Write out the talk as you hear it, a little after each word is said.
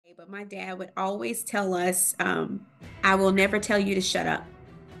but my dad would always tell us, I will never tell you to shut up.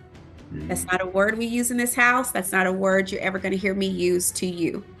 That's Mm, not a word we use in this house. That's not a word you're ever going to hear me use to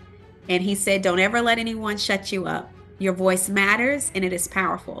you. And he said, don't ever let anyone shut you up. Your voice matters and it is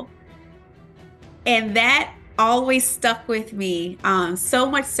powerful. And that always stuck with me. So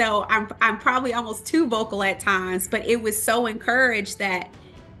much so I'm probably almost too vocal at times, but it was so encouraged that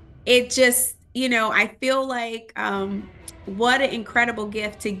it just, I feel like what an incredible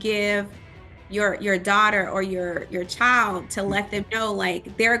gift to give your daughter or your child, to let them know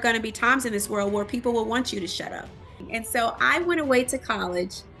like there are going to be times in this world where people will want you to shut up. And so I went away to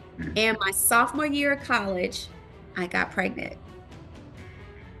college, mm, and my sophomore year of college, I got pregnant.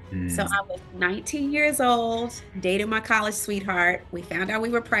 So mm, I was 19 years old, dated my college sweetheart. We found out we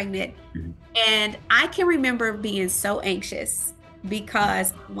were pregnant. mm. And I can remember being so anxious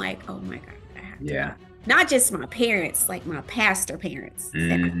because I'm like, oh my God, I have to Yeah. not just my parents, like my pastor parents.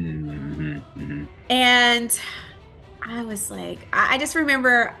 Mhm. And I was like, I just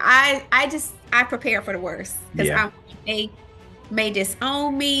remember I prepared for the worst because Yeah. they may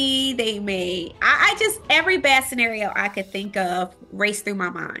disown me. They may, I just, every bad scenario I could think of raced through my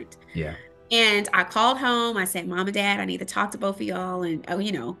mind. Yeah. And I called home. I said, Mom and Dad, I need to talk to both of y'all. And oh,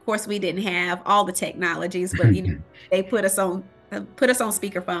 of course we didn't have all the technologies, but they put us on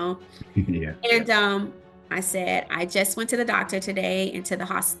speakerphone. Yeah. And I said, I just went to the doctor today and to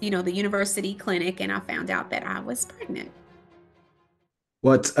the the university clinic, and I found out that I was pregnant.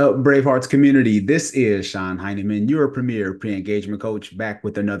 What's up, Bravehearts community? This is Sean Heineman, your premier pre-engagement coach, back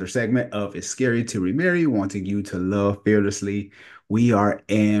with another segment of It's Scary to Remarry, wanting you to love fearlessly. We are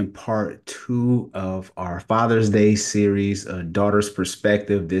in part two of our Father's Day series, A Daughter's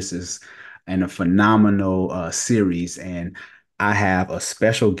Perspective. This is a phenomenal series, and I have a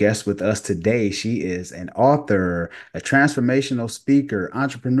special guest with us today. She is an author, a transformational speaker,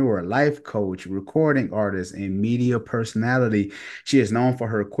 entrepreneur, life coach, recording artist, and media personality. She is known for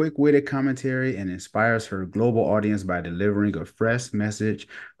her quick-witted commentary and inspires her global audience by delivering a fresh message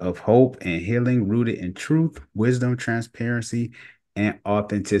of hope and healing rooted in truth, wisdom, transparency, and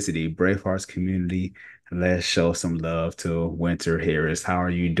authenticity. Bravehearts community, let's show some love to Winter Harris. How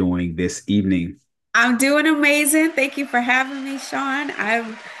are you doing this evening? I'm doing amazing. Thank you for having me, Sean.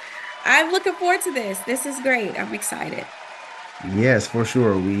 I'm looking forward to this. This is great. I'm excited. Yes, for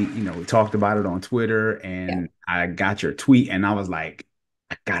sure. We talked about it on Twitter Yeah. and I got your tweet and I was like,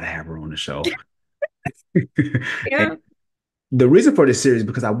 I gotta have her on the show. Yeah. The reason for this series is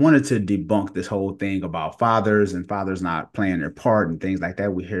because I wanted to debunk this whole thing about fathers and fathers not playing their part and things like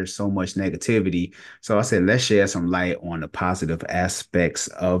that. We hear so much negativity. So I said, let's shed some light on the positive aspects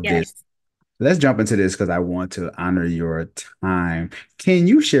of this. Yes. Let's jump into this because I want to honor your time. Can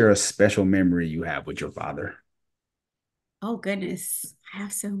you share a special memory you have with your father? Oh goodness. I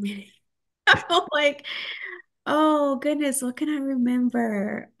have so many. I'm like, oh goodness, what can I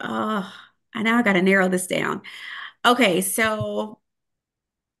remember? Oh, I now I gotta narrow this down. Okay, so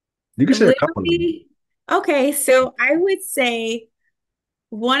You can share a couple of them. literally, okay, so I would say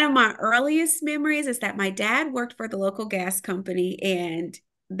one of my earliest memories is that my dad worked for the local gas company, and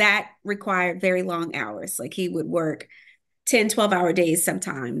that required very long hours. Like he would work 10, 12-hour days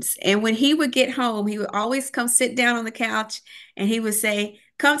sometimes. And when he would get home, he would always come sit down on the couch and he would say,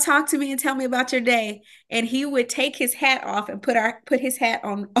 come talk to me and tell me about your day. And he would take his hat off and put his hat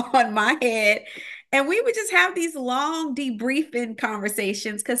on on my head. And we would just have these long debriefing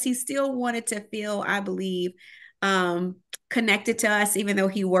conversations because he still wanted to feel, I believe, um, connected to us, even though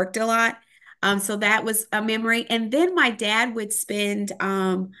he worked a lot. So that was a memory. And then my dad would spend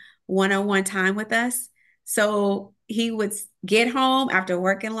one-on-one time with us. So he would get home after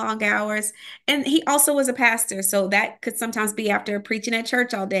working long hours. And he also was a pastor. So that could sometimes be after preaching at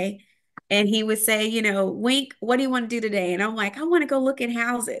church all day. And he would say, Wink, what do you want to do today? And I'm like, I want to go look at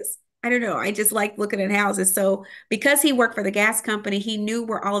houses. I don't know. I just like looking at houses. So because he worked for the gas company, he knew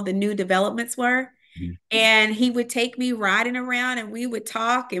where all of the new developments were. Mhm. And he would take me riding around and we would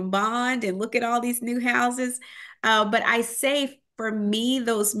talk and bond and look at all these new houses. But I say for me,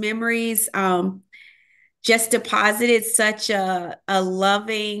 those memories, just deposited such a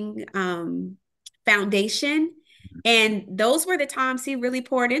loving foundation. And those were the times he really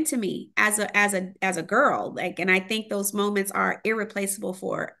poured into me as a girl. Like, and I think those moments are irreplaceable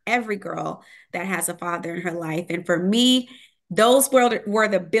for every girl that has a father in her life. And for me, those were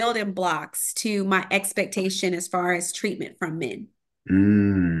the building blocks to my expectation as far as treatment from men.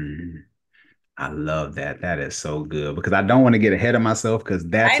 Mm. I love that. That is so good because I don't want to get ahead of myself because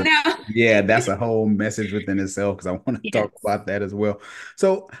I yeah, know. that's a whole message within itself because I want to talk Yes. about that as well.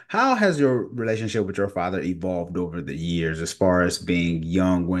 So, how has your relationship with your father evolved over the years as far as being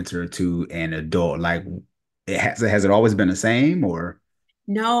young Winter to an adult? Like, has it always been the same or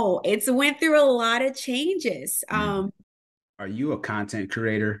No, it's went through a lot of changes. Mhm. Are you a content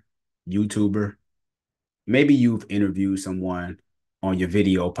creator, YouTuber? Maybe you've interviewed someone on your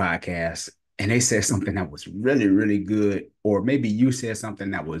video podcast and they said something that was really, really good, or maybe you said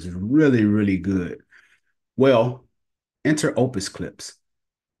something that was really, really good. Well, enter Opus Clips.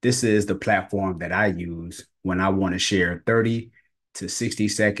 This is the platform that I use when I want to share 30 to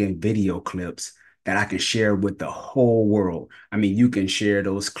 60-second video clips that I can share with the whole world. I mean, you can share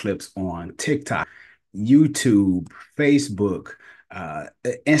those clips on TikTok, YouTube, Facebook,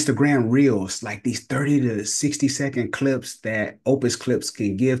 Instagram Reels, like these 30 to 60-second clips that Opus Clips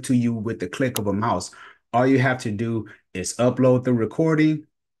can give to you with the click of a mouse. All you have to do is upload the recording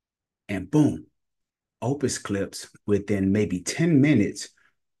and boom, Opus Clips within maybe 10 minutes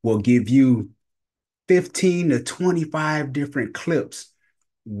will give you 15 to 25 different clips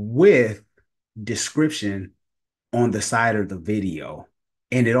with description on the side of the video.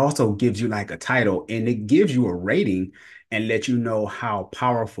 And it also gives you like a title and it gives you a rating and let you know how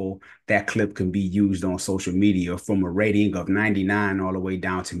powerful that clip can be used on social media from a rating of 99 all the way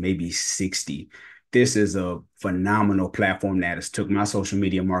down to maybe 60. This is a phenomenal platform that has took my social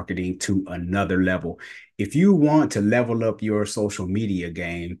media marketing to another level. If you want to level up your social media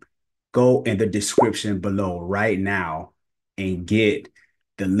game, go in the description below right now and get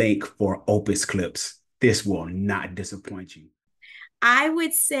the link for Opus Clips. This will not disappoint you. I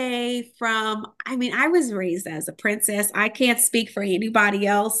would say I mean, I was raised as a princess. I can't speak for anybody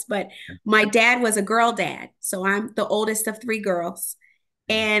else, but my dad was a girl dad. So I'm the oldest of three girls.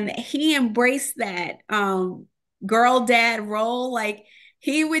 And he embraced that girl dad role. Like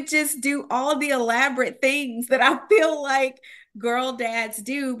he would just do all the elaborate things that I feel like girl dads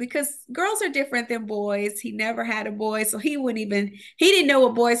do because girls are different than boys. He never had a boy, so he didn't know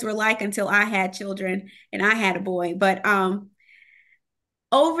what boys were like until I had children and I had a boy. But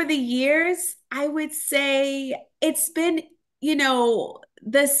over the years, I would say it's been,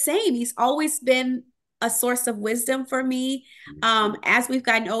 the same. He's always been a source of wisdom for me. As we've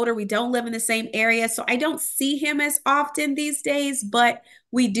gotten older, we don't live in the same area. So I don't see him as often these days, but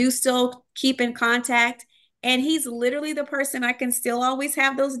we do still keep in contact. And he's literally the person I can still always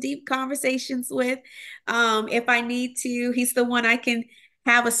have those deep conversations with. If I need to, he's the one I can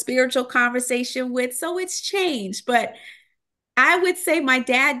have a spiritual conversation with. So it's changed, but I would say my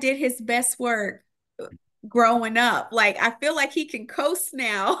dad did his best work growing up. Like I feel like he can coast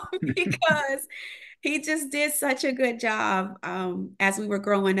now because he just did such a good job as we were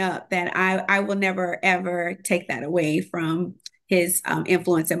growing up that I will never ever take that away from his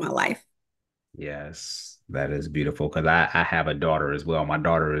influence in my life. Yes, that is beautiful because I have a daughter as well. My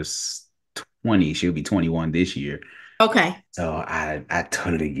daughter is 20. She'll be 21 this year. Okay. So I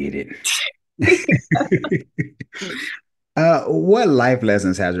totally get it. What life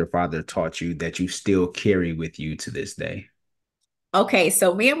lessons has your father taught you that you still carry with you to this day? Okay,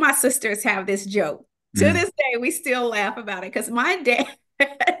 so me and my sisters have this joke. To Mm, this day, we still laugh about it because my dad,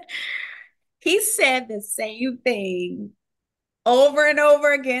 he said the same thing over and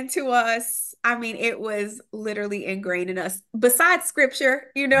over again to us. I mean, it was literally ingrained in us. Besides scripture,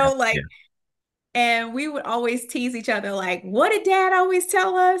 yeah. and we would always tease each other, like, what did dad always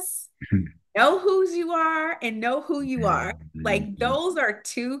tell us? Know whose you are and know who you are. Like, those are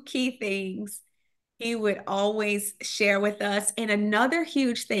two key things he would always share with us. And another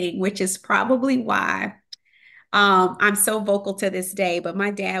huge thing, which is probably why I'm so vocal to this day, but my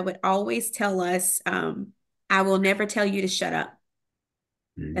dad would always tell us, I will never tell you to shut up.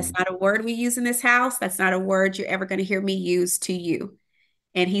 That's Mhm. not a word we use in this house. That's not a word you're ever going to hear me use to you.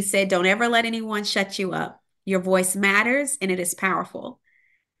 And he said, don't ever let anyone shut you up. Your voice matters and it is powerful.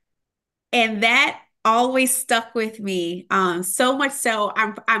 And that always stuck with me. So much so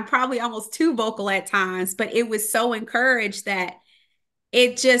I'm probably almost too vocal at times, but it was so encouraged that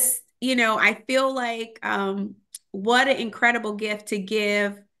it just, I feel like what an incredible gift to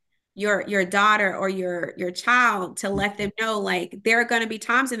give your daughter or your child to let them know like there are going to be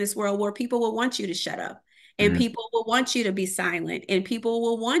times in this world where people will want you to shut up and Mhm. people will want you to be silent and people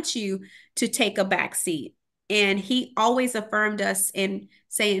will want you to take a back seat. And he always affirmed us in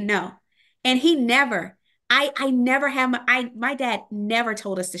saying no. And he never, I never have my dad never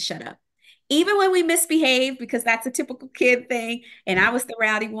told us to shut up. Even when we misbehaved, because that's a typical kid thing, and I was the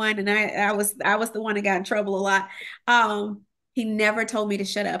rowdy one, and I was the one that got in trouble a lot. He never told me to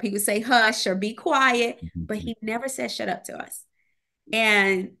shut up. He would say hush or be quiet, but Mhm. he never said shut up to us.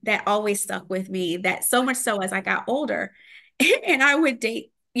 And that always stuck with me, that so much so as I got older and I would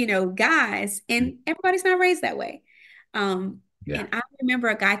date, guys, and everybody's not raised that way. Yeah. And I remember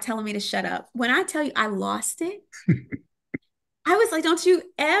a guy telling me to shut up. When I tell you I lost it, I was like, don't you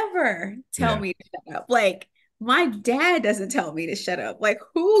ever tell Yeah. me to shut up. Like, my dad doesn't tell me to shut up. Like,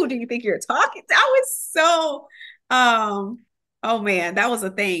 who do you think you're talking to? I was so, oh man, that was a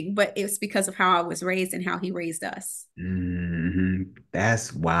thing. But it's because of how I was raised and how he raised us.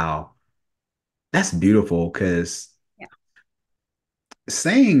 That's wow. That's beautiful because Yeah,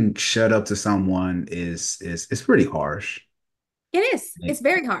 saying shut up to someone is it's pretty harsh. it is. It's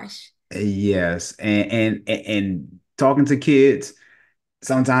very harsh. Yes, and talking to kids,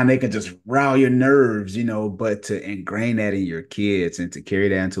 sometimes they can just rile your nerves, but to ingrain that in your kids and to carry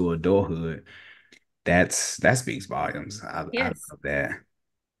that into adulthood, that speaks volumes. I Yes. love that.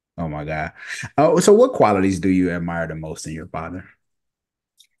 Oh my God. Oh, so what qualities do you admire the most in your father?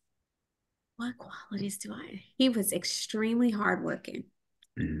 What qualities do I? He was extremely hardworking,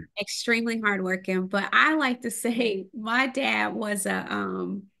 Mm, extremely hardworking. But I like to say my dad was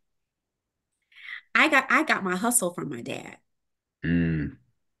I got my hustle from my dad. mm,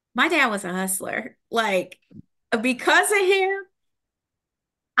 My dad was a hustler. Like, because of him,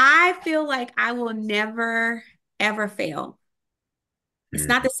 I feel like I will never ever fail. It's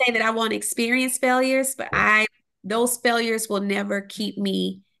not mm, to say that I won't experience failures, but yeah, those failures will never keep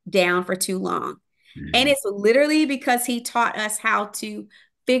me down for too long. And mm, it's literally because he taught us how to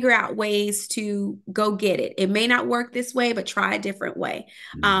figure out ways to go get it. It may not work this way, but try a different way.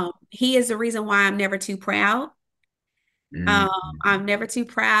 mm, He is the reason why I'm never too proud. mm, Um, I'm never too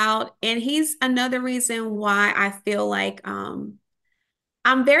proud. And he's another reason why I feel like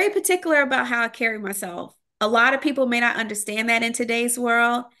I'm very particular about how I carry myself. A lot of people may not understand that in today's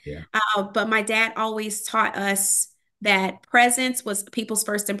world, yeah. but my dad always taught us that presence was people's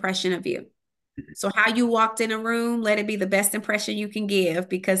first impression of you. So how you walked in a room, let it be the best impression you can give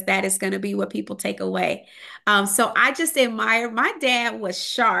because that is going to be what people take away. So I just admire my dad was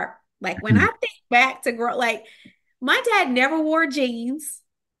sharp. Like when I Mm. think back to grow, like my dad never wore jeans.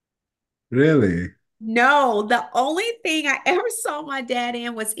 Really? No, the only thing I ever saw my dad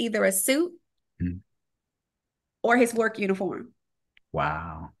in was either a suit Mm. or his work uniform.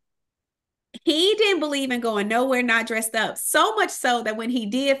 Wow. He didn't believe in going nowhere not dressed up. So much so that when he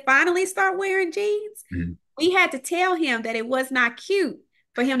did finally start wearing jeans, Mm. we had to tell him that it was not cute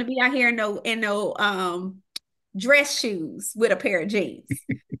for him to be out here in no dress shoes with a pair of jeans.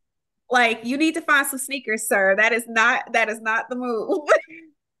 Like you need to find some sneakers, sir. That is not the move.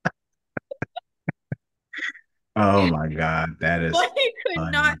 Oh my God, that is But he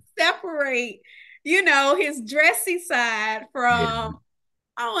could not funny. separate, his dressy side Yeah. from.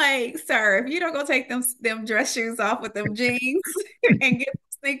 I'm like, sir, if you don't go take them dress shoes off with them jeans and get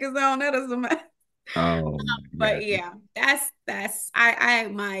some sneakers on, that is a mess. Oh my But God. yeah, that's I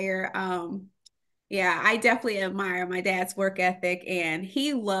admire yeah, I definitely admire my dad's work ethic and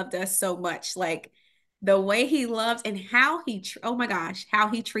he loved us so much. Like the way he loved and how oh my gosh, how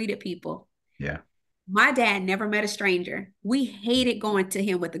he treated people. Yeah. My dad never met a stranger. We hated going to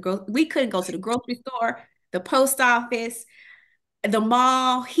him with we couldn't go to the grocery store, the post office, the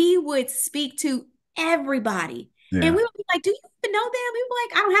mall. He would speak to everybody. And Yeah. we would be like, do you even know them? He would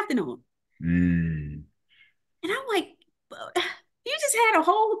be like, I don't have to know them. Mm. And I'm like, you just had a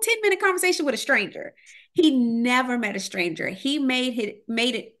whole 10-minute conversation with a stranger. He never met a stranger. He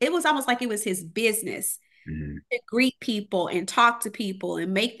it was almost like it was his business Mm. to greet people and talk to people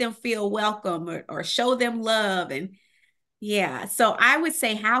and make them feel welcome or show them love. And yeah, so I would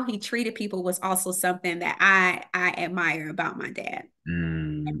say how he treated people was also something that I admire about my dad.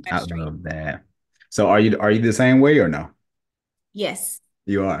 Mm. Met a I stranger. love that. So are you the same way or no? Yes,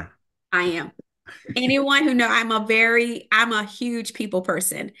 You are. I am. Anyone who know I'm a huge people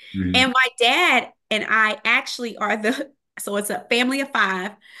person. Hmm. And my dad and I actually are so it's a family of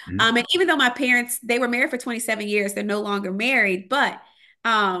five. Hmm. And even though my parents, they were married for 27 years, they're no longer married, but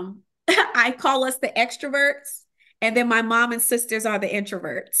I call us the extroverts, and then my mom and sisters are the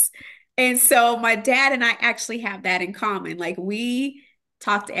introverts. And so my dad and I actually have that in common. Like we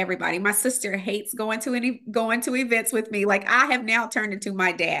talk to everybody. My sister hates going to events with me. Like I have now turned into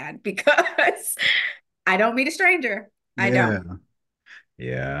my dad because I don't meet a stranger. I don't. Yeah.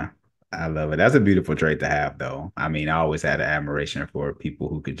 Yeah. I love it. That's a beautiful trait to have, though. I mean, I always had an admiration for people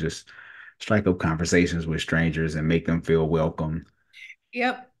who could just strike up conversations with strangers and make them feel welcome.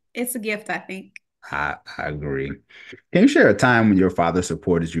 Yep. It's a gift, I think. I agree. Can you share a time when your father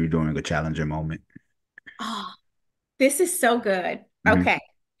supported you during a challenging moment? Oh, This is so good. Hmm. Okay.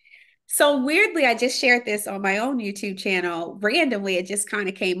 So weirdly, I just shared this on my own YouTube channel. Randomly, it just kind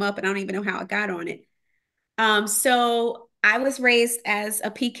of came up and I don't even know how I got on it. So I was raised as a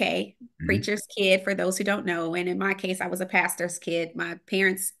PK, Hmm. preacher's kid, for those who don't know. And in my case, I was a pastor's kid. My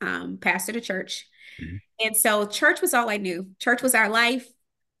parents pastored a church. Hmm. And so church was all I knew. Church was our life.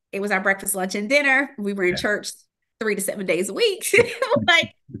 It was our breakfast, lunch, and dinner. We were in Yeah. church 3 to 7 days a week.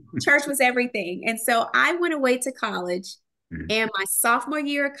 Like church was everything. And so I went away to college. Hmm. And my sophomore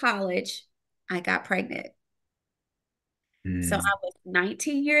year of college, I got pregnant. So Hmm. I was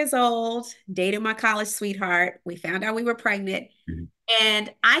 19 years old, dating my college sweetheart. We found out we were pregnant. Hmm.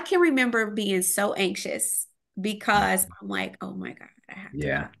 And I can remember being so anxious because I'm like, oh my God, I have to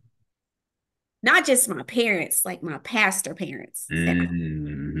Yeah. go. Not just my parents, like my pastor parents.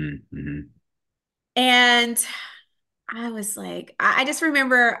 Hmm. Hmm. And I was like, I just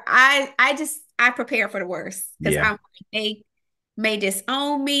remember I prepared for the worst because Yeah. I'm like, they may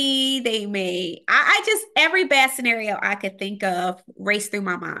disown me. They may I just every bad scenario I could think of raced through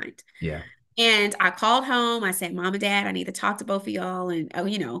my mind. Yeah. And I called home. I said, Mom and Dad, I need to talk to both of y'all. And oh,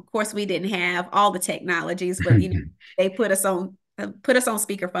 of course we didn't have all the technologies, but they put us on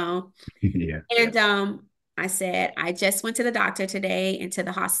speakerphone. Yeah. And I said, I just went to the doctor today and to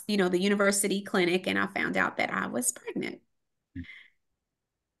the hospital, the university clinic, and I found out that I was pregnant.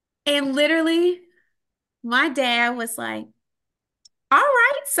 And literally, my dad was like, "All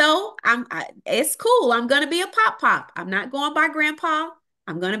right, so it's cool. I'm gonna be a pop pop. I'm not going by grandpa.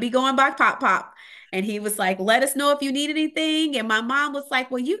 I'm gonna be going by pop pop." And he was like, "Let us know if you need anything." And my mom was like,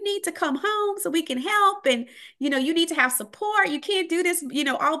 "Well, you need to come home so we can help, and you need to have support. You can't do this,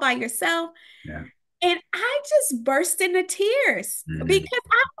 all by yourself." Yeah. And I just burst into tears Hmm. because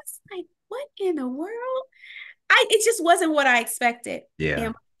I was like, "What in the world?" It just wasn't what I expected. Yeah.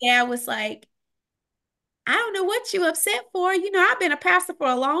 And my dad was like, I don't know what you upset for. I've been a pastor for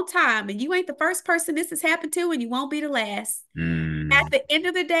a long time, and you ain't the first person this has happened to, and you won't be the last. At Mm. the end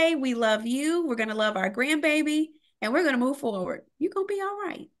of the day, we love you. We're gonna love our grandbaby, and we're gonna move forward. You're gonna be all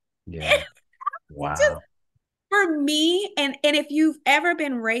right. Yeah. Just Wow. for me, and if you've ever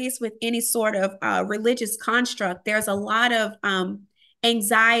been raised with any sort of religious construct, there's a lot of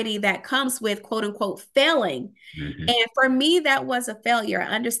anxiety that comes with quote unquote failing. Hmm. And for me, that was a failure. I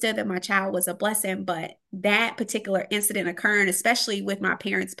understood that my child was a blessing, but that particular incident occurring, especially with my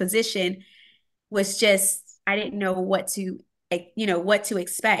parents' position, was just, I didn't know what to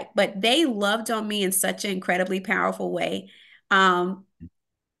expect. But they loved on me in such an incredibly powerful way. Um,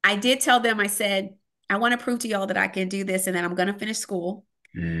 I did tell them, I said, I want to prove to y'all that I can do this and that I'm going to finish school.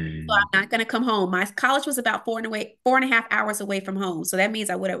 So Mm. I'm not going to come home. My college was about 4.5 hours away from home. So that means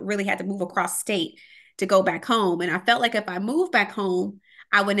I would have really had to move across state to go back home. And I felt like if I moved back home,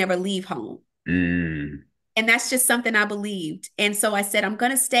 I would never leave home. Mm. And that's just something I believed. And so I said, I'm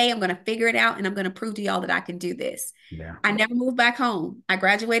going to stay, I'm going to figure it out, and I'm going to prove to y'all that I can do this. Yeah. I never moved back home. I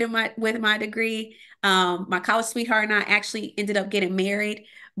graduated with my degree. My college sweetheart and I actually ended up getting married,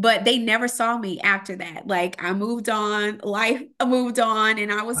 but they never saw me after that. Like I moved on, life moved on,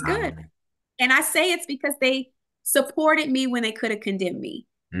 and I was good. Wow. And I say it's because they supported me when they could have condemned me.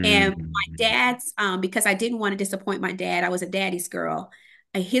 And my Mm. dad's, because I didn't want to disappoint my dad, I was a daddy's girl.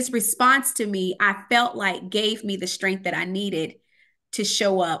 His response to me, I felt like gave me the strength that I needed to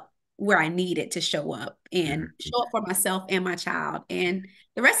show up where I needed to show up and Mm. show up for myself and my child. And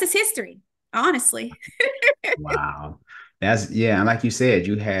the rest is history, honestly. Wow. That's yeah, and like you said,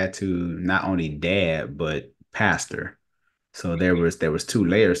 you had to not only dad but pastor. So there was two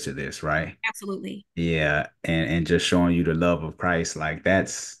layers to this, right? Absolutely. Yeah, and just showing you the love of Christ, like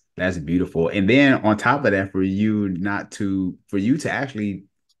that's beautiful. And then on top of that, for you to actually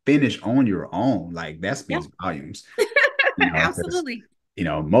finish on your own, like that Yep. speaks volumes, because Absolutely.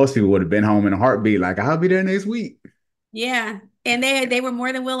 most people would have been home in a heartbeat, like I'll be there next week. Yeah. And they were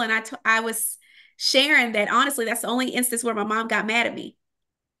more than willing. I was sharing that honestly, that's the only instance where my mom got mad at me.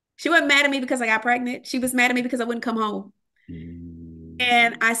 She wasn't mad at me because I got pregnant. She was mad at me because I wouldn't come home. Mm.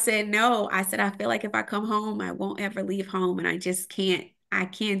 And I said, no. I said, I feel like if I come home, I won't ever leave home. And I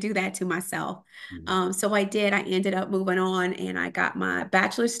can't do that to myself. Mm. So I did. I ended up moving on and I got my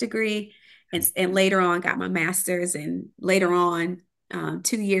bachelor's degree and later on got my master's and later on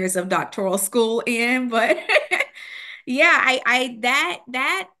 2 years of doctoral school in. But yeah,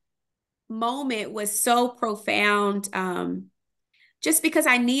 that moment was so profound. Just because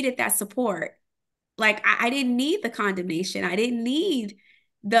I needed that support. Like I didn't need the condemnation. I didn't need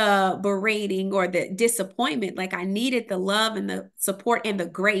the berating or the disappointment. Like I needed the love and the support and the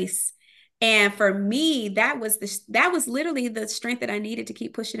grace. And for me, that was literally the strength that I needed to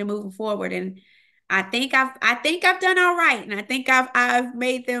keep pushing and moving forward. And I think I've done all right, and I think I've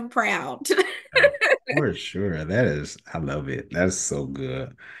made them proud. For sure. I love it. That's so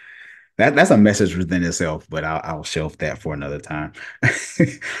good. That's a message within itself, but I'll shelf that for another time.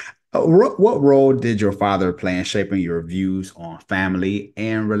 What role did your father play in shaping your views on family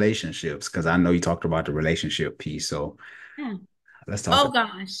and relationships? Because I know you talked about the relationship piece, so Yeah. let's talk. Oh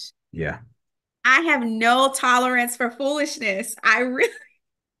gosh. Yeah. I have no tolerance for foolishness. I really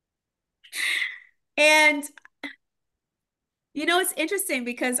and it's interesting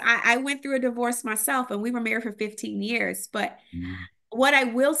because I went through a divorce myself and we were married for 15 years. But Mm, what I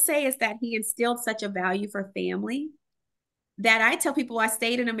will say is that he instilled such a value for family that I tell people I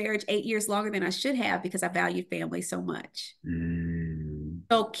stayed in a marriage 8 years longer than I should have because I valued family so much. mm,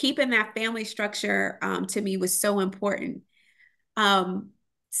 So keeping that family structure to me was so important. Um,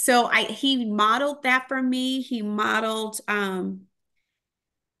 so he modeled that for me. He modeled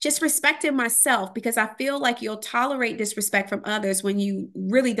just respecting myself because I feel like you'll tolerate disrespect from others when you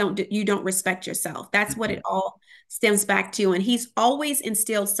really don't respect yourself. That's what it mhm, all stems back to. And he's always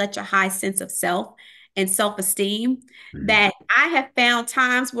instilled such a high sense of self and self-esteem mhm, that I have found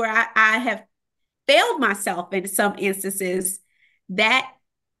times where I have failed myself in some instances. That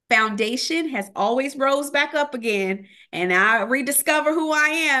foundation has always rose back up again, and I rediscover who I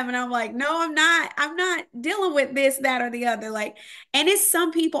am, and I'm like, no, I'm not dealing with this, that, or the other. Like, and it's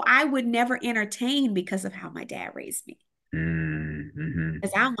some people I would never entertain because of how my dad raised me. mm, mhm,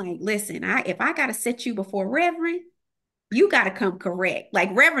 Because I'm like, listen, if I gotta set you before Reverend, you got to come correct. Like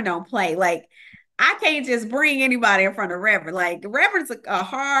Reverend don't play. Like I can't just bring anybody in front of Reverend. Like Reverend's a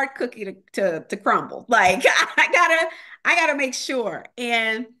hard cookie to crumble. Like I gotta make sure.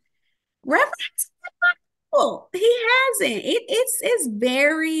 And Reverend's cool. He hasn't. It's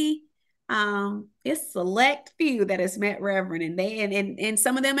very it's select few that has met Reverend, and and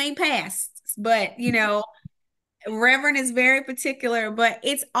some of them ain't passed. But Reverend is very particular, but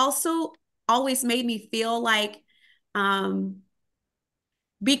it's also always made me feel like um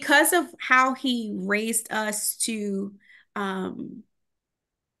because of how he raised us to um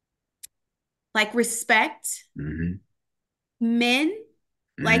like respect mhm, men.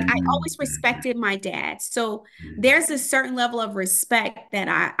 Like I mhm, always mhm, respected my dad, so mhm, there's a certain level of respect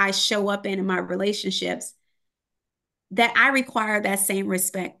that I show up in my relationships that I require that same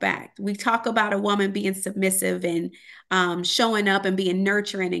respect back. We talk about a woman being submissive and showing up and being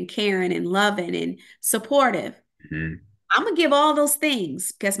nurturing and caring and loving and supportive. mhm, I'm gonna give all those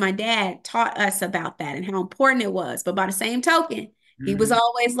things because my dad taught us about that and how important it was. But by the same token, he was mhm.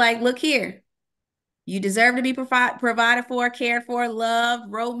 always like, look here, you deserve to be provided for, cared for,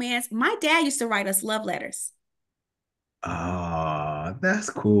 loved, romance. My dad used to write us love letters. Oh, that's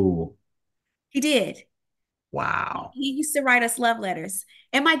cool. He did. Wow. He used to write us love letters.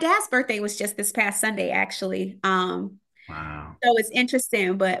 And my dad's birthday was just this past Sunday, actually. Wow. So it's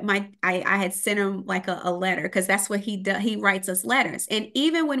interesting, but I had sent him like a letter because that's what he does. He writes us letters. And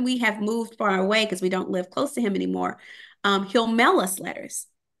even when we have moved far away because we don't live close to him anymore, he'll mail us letters.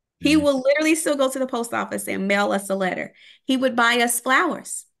 He Mhm, will literally still go to the post office and mail us a letter. He would buy us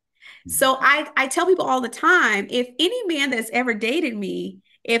flowers. mhm. So I tell people all the time, if any man that's ever dated me,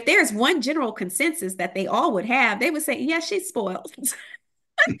 if there's one general consensus that they all would have, they would say, yeah, she's spoiled.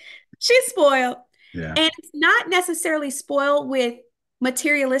 She's spoiled. Yeah. And it's not necessarily spoiled with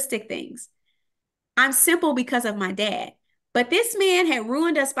materialistic things. I'm simple because of my dad. But this man had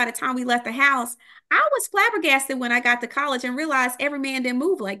ruined us by the time we left the house. I was flabbergasted when I got to college and realized every man didn't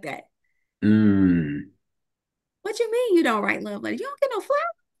move like that. Mm. What you mean you don't write love letters? You don't get no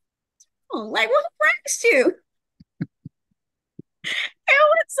flowers? Like, what raised you? It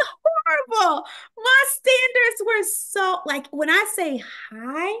was horrible. My standards were so like when I say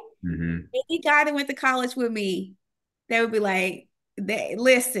hi, Mhm. any guy that went to college with me, they would be like,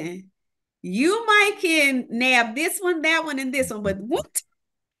 listen, you might can nab this one, that one, and this one, but what?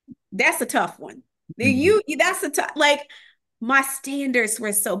 That's a tough one. Mhm. That's a tough, like my standards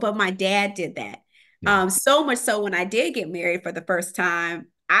were so, but my dad did that. Yeah. So much so when I did get married for the first time,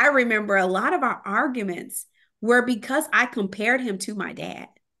 I remember a lot of our arguments were because I compared him to my dad.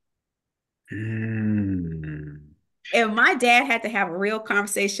 Mm. And my dad had to have a real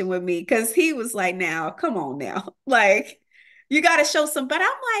conversation with me because he was like, now, come on now. Like, you got to show some. But I'm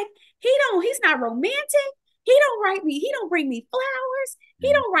like, he's not romantic. He don't bring me flowers. He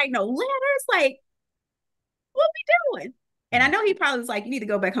Mm. don't write no letters. Like, what we doing? And I Mm. know he probably was like, you need to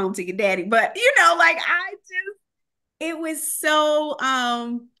go back home to your daddy. But, like, it was so,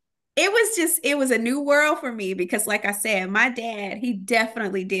 it was a new world for me because, like I said, my dad, he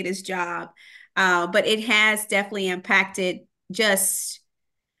definitely did his job. But it has definitely impacted just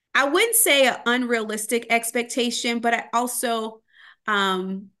I wouldn't say an unrealistic expectation, but I also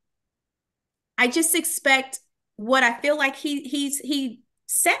um I just expect what I feel like he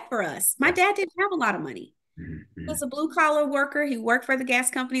set for us. My Yes. dad didn't have a lot of money. He was Mhm. a blue collar worker. He worked for the gas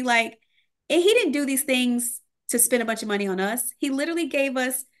company. Like, and he didn't do these things to spend a bunch of money on us. He literally gave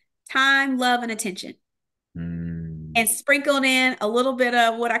us time, love, and attention Mm. and sprinkled in a little bit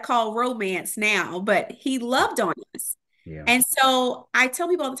of what I call romance now, but he loved on us. Yeah. And so I tell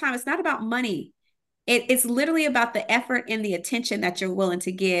people all the time, it's not about money. It's literally about the effort and the attention that you're willing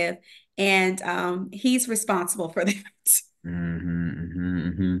to give. And he's responsible for that.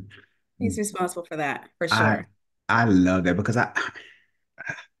 He's Mhm. responsible for that, for I sure. I love that because I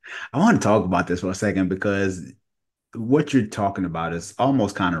want to talk about this for a second because what you're talking about is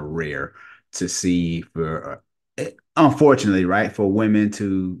almost kind of rare to see for unfortunately, right, for women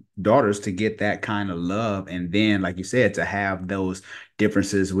to daughters to get that kind of love and then like you said to have those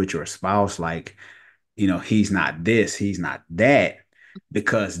differences with your spouse like, he's not this, he's not that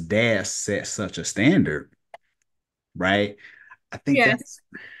because dad set such a standard, right? I think Yes. that's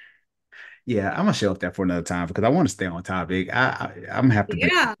yeah, I'm gonna shelf that for another time because I want to stay on topic. I'm gonna have to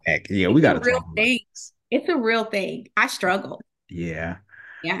bring Yeah. it back. Yeah, we It's got a to real talk about thing. this. It's a real thing. I struggle. Yeah.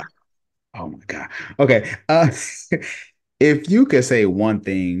 Yeah. Oh my God. Okay. If you could say one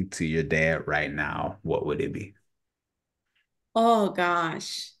thing to your dad right now, what would it be? Oh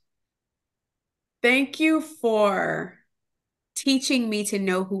gosh. Thank you for teaching me to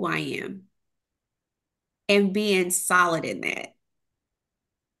know who I am and being solid in that.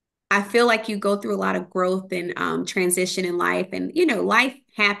 I feel like you go through a lot of growth and transition in life, and life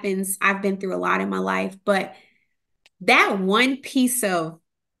happens. I've been through a lot in my life, but that one piece of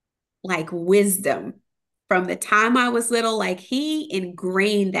like wisdom from the time I was little, like he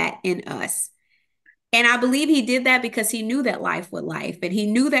ingrained that in us. And I believe he did that because he knew that life would life and he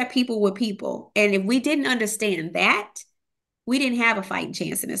knew that people were people. And if we didn't understand that, we didn't have a fighting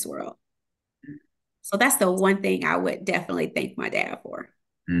chance in this world. So that's the one thing I would definitely thank my dad for.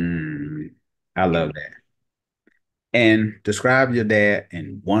 Mm, I Yeah. love that. And describe your dad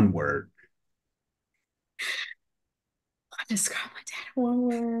in one word. I describe my dad in one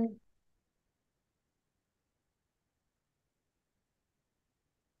word.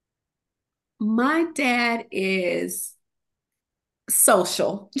 My dad is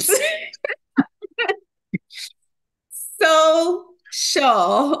social. So sure.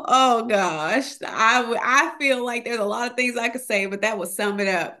 Oh gosh. I feel like there's a lot of things I could say, but that would sum it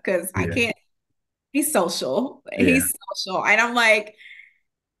up because I Yeah. can't. He's social. Yeah. He's social. And I'm like,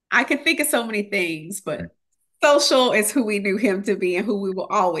 I can think of so many things, but social is who we knew him to be and who we will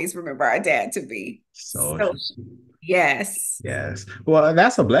always remember our dad to be. Social. Social. Yes. Yes. Well,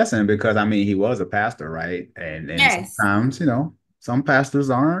 that's a blessing because I mean he was a pastor, right? And Yes. sometimes, some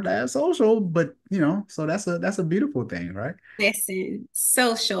pastors aren't as social, but so that's a beautiful thing, right? Listen,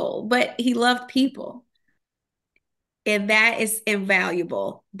 social, but he loved people. And that is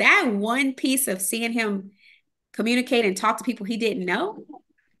invaluable. That one piece of seeing him communicate and talk to people he didn't know,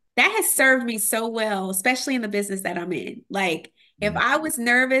 that has served me so well, especially in the business that I'm in. Like, if Mm, I was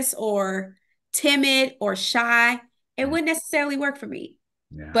nervous or timid or shy, it mm, wouldn't necessarily work for me.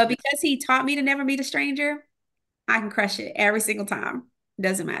 yeah. But because he taught me to never meet a stranger, I can crush it every single time.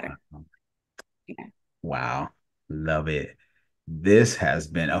 Doesn't matter. Yeah. Wow. Love it. This has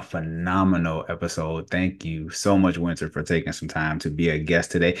been a phenomenal episode. Thank you so much, Winter, for taking some time to be a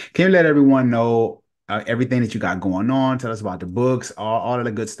guest today. Can you let everyone know everything that you got going on? Tell us about the books, all of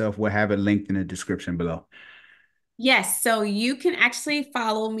the good stuff. We'll have it linked in the description below. Yes, so you can actually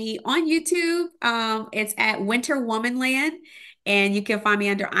follow me on YouTube. It's at Winter Womanland, and you can find me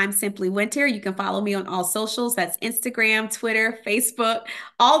under I'm Simply Winter. You can follow me on all socials. That's Instagram, Twitter, Facebook,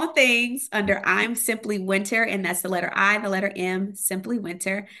 all the things under I'm Simply Winter, and that's the letter I, the letter M, Simply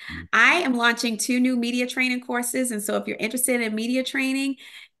Winter. I am launching two new media training courses, and so if you're interested in media training,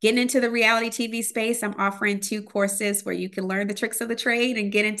 getting into the reality TV space, I'm offering two courses where you can learn the tricks of the trade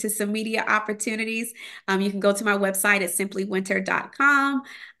and get into some media opportunities. You can go to my website at simplywinter.com.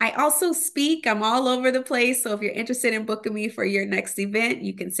 I also speak, I'm all over the place. So if you're interested in booking me for your next event,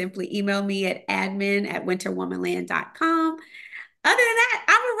 you can simply email me at admin@winterwomanland.com. Other than that,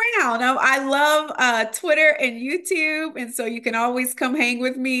 I'm around. I love Twitter and YouTube. And so you can always come hang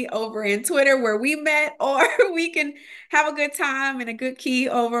with me over in Twitter where we met, or we can have a good time and a good key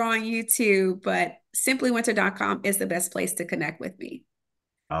over on YouTube. But simplywinter.com is the best place to connect with me.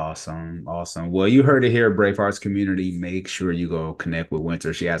 Awesome. Awesome. Well, you heard it here, Bravehearts community. Make sure you go connect with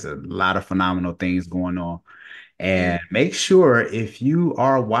Winter. She has a lot of phenomenal things going on. And Thank make sure if you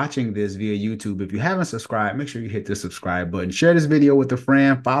are watching this via YouTube, if you haven't subscribed, make sure you hit the subscribe button. Share this video with a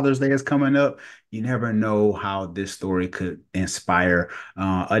friend. Father's Day is coming up. You never know how this story could inspire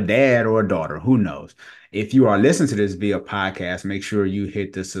a dad or a daughter. Who knows? If you are listening to this via podcast, make sure you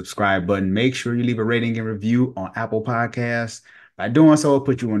hit the subscribe button. Make sure you leave a rating and review on Apple Podcasts. By doing so, it'll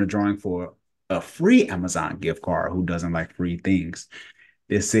put you in a drawing for a free Amazon gift card. Who doesn't like free things?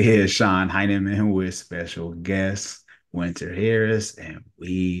 This is Sean Heineman with special guest Winter Harris, and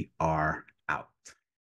we are